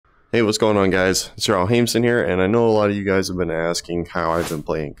Hey, what's going on, guys? It's Jarl Hameson here, and I know a lot of you guys have been asking how I've been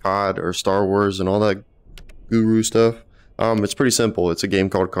playing COD or Star Wars and all that guru stuff. It's pretty simple. It's a game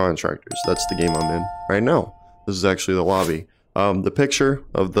called Contractors. That's the game I'm in right now. This is actually the lobby. The picture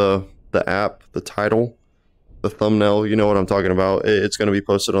of the app, the title, the thumbnail, you know what I'm talking about. It's going to be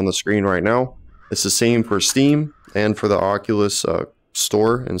posted on the screen right now. It's the same for Steam and for the Oculus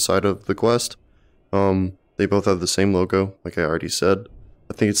store inside of the Quest. They both have the same logo, like I already said.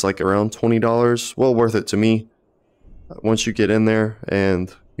 I think it's like around $20. Well worth it to me. Once you get in there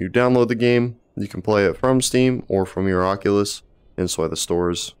and you download the game, you can play it from Steam or from your Oculus. And that's why the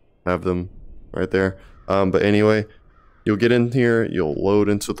stores have them right there. But anyway, you'll get in here, you'll load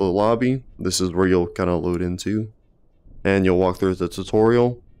into the lobby. This is where you'll kind of load into. And you'll walk through the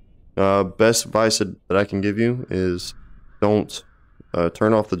tutorial. Best advice that I can give you is don't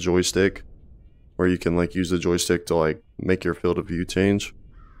turn off the joystick, where you can like use the joystick to like make your field of view change,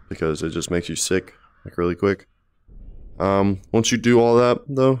 because it just makes you sick like really quick. Once you do all that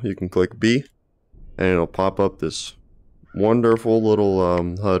though, you can click B and it'll pop up this wonderful little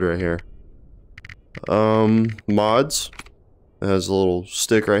HUD right here. Mods, it has a little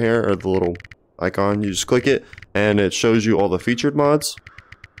stick right here, or the little icon. You just click it and it shows you all the featured mods,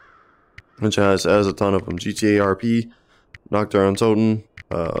 which has a ton of them. GTA RP, Nocturne Totem,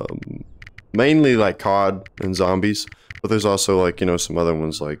 mainly like COD and zombies, but there's also like, you know, some other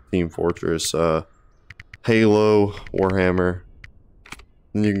ones like Team Fortress, Halo, Warhammer.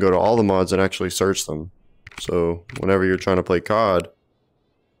 Then you can go to all the mods and actually search them. So whenever you're trying to play COD,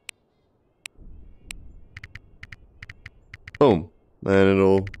 boom, and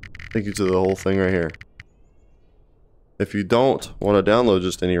it'll take you to the whole thing right here. If you don't want to download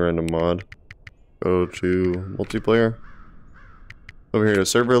just any random mod, go to multiplayer, over here to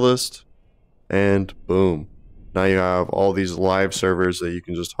server list, and boom. Now you have all these live servers that you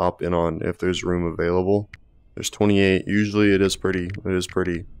can just hop in on if there's room available. There's 28. Usually it is pretty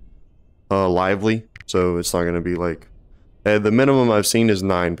lively, so it's not going to be like... the minimum I've seen is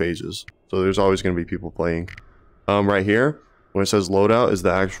 9 pages, so there's always going to be people playing. Right here, when it says loadout, is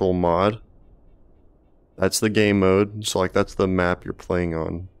the actual mod. That's the game mode, so like that's the map you're playing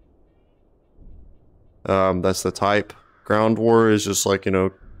on. That's the type. Ground War is just like, you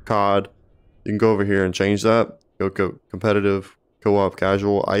know, COD. You can go over here and change that. Go competitive, co-op,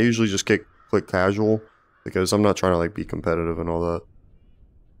 casual. I usually just click casual because I'm not trying to like be competitive and all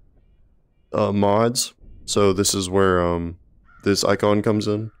that. Mods. So this is where this icon comes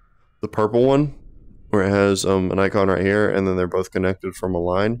in. The purple one, where it has an icon right here, and then they're both connected from a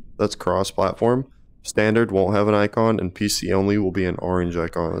line. That's cross-platform. Standard won't have an icon, and PC only will be an orange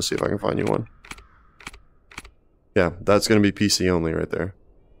icon. Let's see if I can find you one. Yeah, that's going to be PC only right there.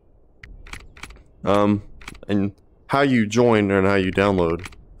 And how you join and how you download,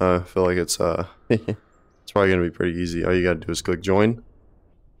 I feel like it's it's probably going to be pretty easy. All you got to do is click join.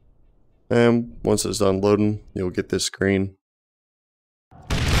 And once it's done loading, you'll get this screen.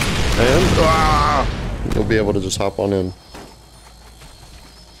 And you'll be able to just hop on in.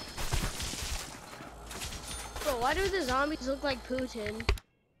 Bro, why do the zombies look like Putin?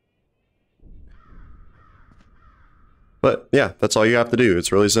 But yeah, that's all you have to do.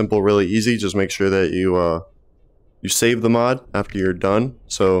 It's really simple, really easy. Just make sure that you you save the mod after you're done.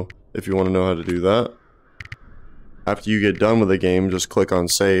 So if you want to know how to do that, after you get done with the game, just click on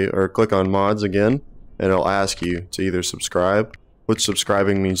save or click on mods again, and it'll ask you to either subscribe, which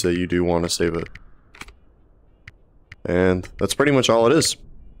subscribing means that you do want to save it. And that's pretty much all it is.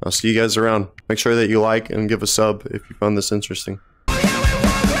 I'll see you guys around. Make sure that you like and give a sub if you found this interesting.